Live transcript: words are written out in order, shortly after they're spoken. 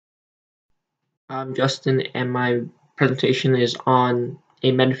I'm Justin, and my presentation is on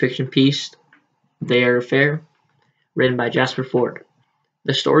a metafiction piece, The Eyre Affair, written by Jasper Fforde.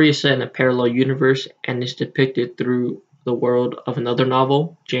 The story is set in a parallel universe and is depicted through the world of another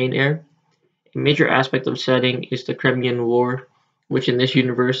novel, Jane Eyre. A major aspect of the setting is the Crimean War, which in this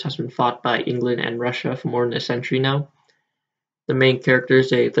universe has been fought by England and Russia for more than a century now. The main character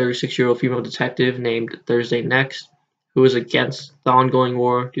is a 36-year-old female detective named Thursday Next, who is against the ongoing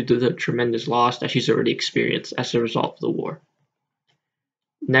war due to the tremendous loss that she's already experienced as a result of the war.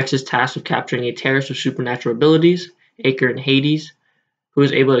 Next is tasked with capturing a terrorist with supernatural abilities, Eyre and Hades, who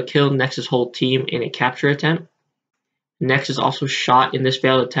is able to kill Nex's whole team in a capture attempt. Nex is also shot in this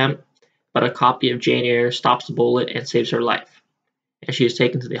failed attempt, but a copy of Jane Eyre stops the bullet and saves her life, and she is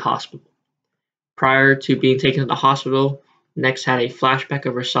taken to the hospital. Prior to being taken to the hospital, Nex had a flashback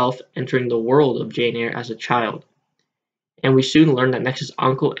of herself entering the world of Jane Eyre as a child. And we soon learn that Nex's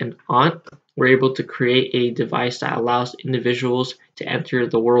uncle and aunt were able to create a device that allows individuals to enter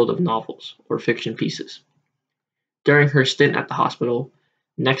the world of novels or fiction pieces. During her stint at the hospital,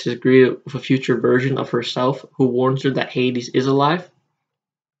 Nex is greeted with a future version of herself who warns her that Hades is alive.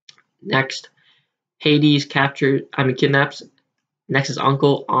 Next, Hades kidnaps Nex's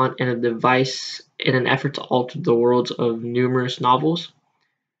uncle, aunt, and a device in an effort to alter the worlds of numerous novels.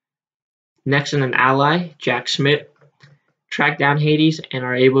 Nex and an ally, Jack Schmidt, track down Hades and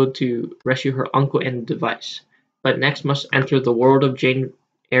are able to rescue her uncle and the device, but Nex must enter the world of Jane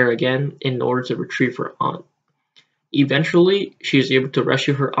Eyre again in order to retrieve her aunt. Eventually, she is able to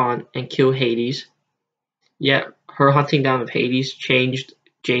rescue her aunt and kill Hades, yet her hunting down of Hades changed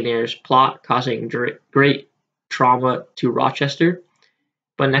Jane Eyre's plot, causing great trauma to Rochester,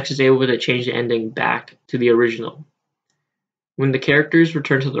 but Nex is able to change the ending back to the original. When the characters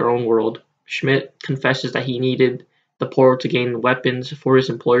return to their own world, Schmidt confesses that he needed the portal to gain weapons for his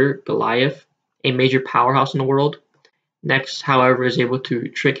employer, Goliath, a major powerhouse in the world. Nex, however, is able to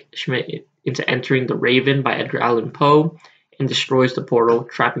trick Schmidt into entering The Raven by Edgar Allan Poe and destroys the portal,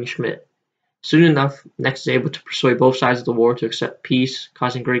 trapping Schmidt. Soon enough, Nex is able to persuade both sides of the war to accept peace,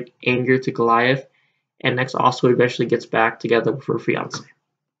 causing great anger to Goliath, and Nex also eventually gets back together with her fiancé.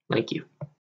 Thank you.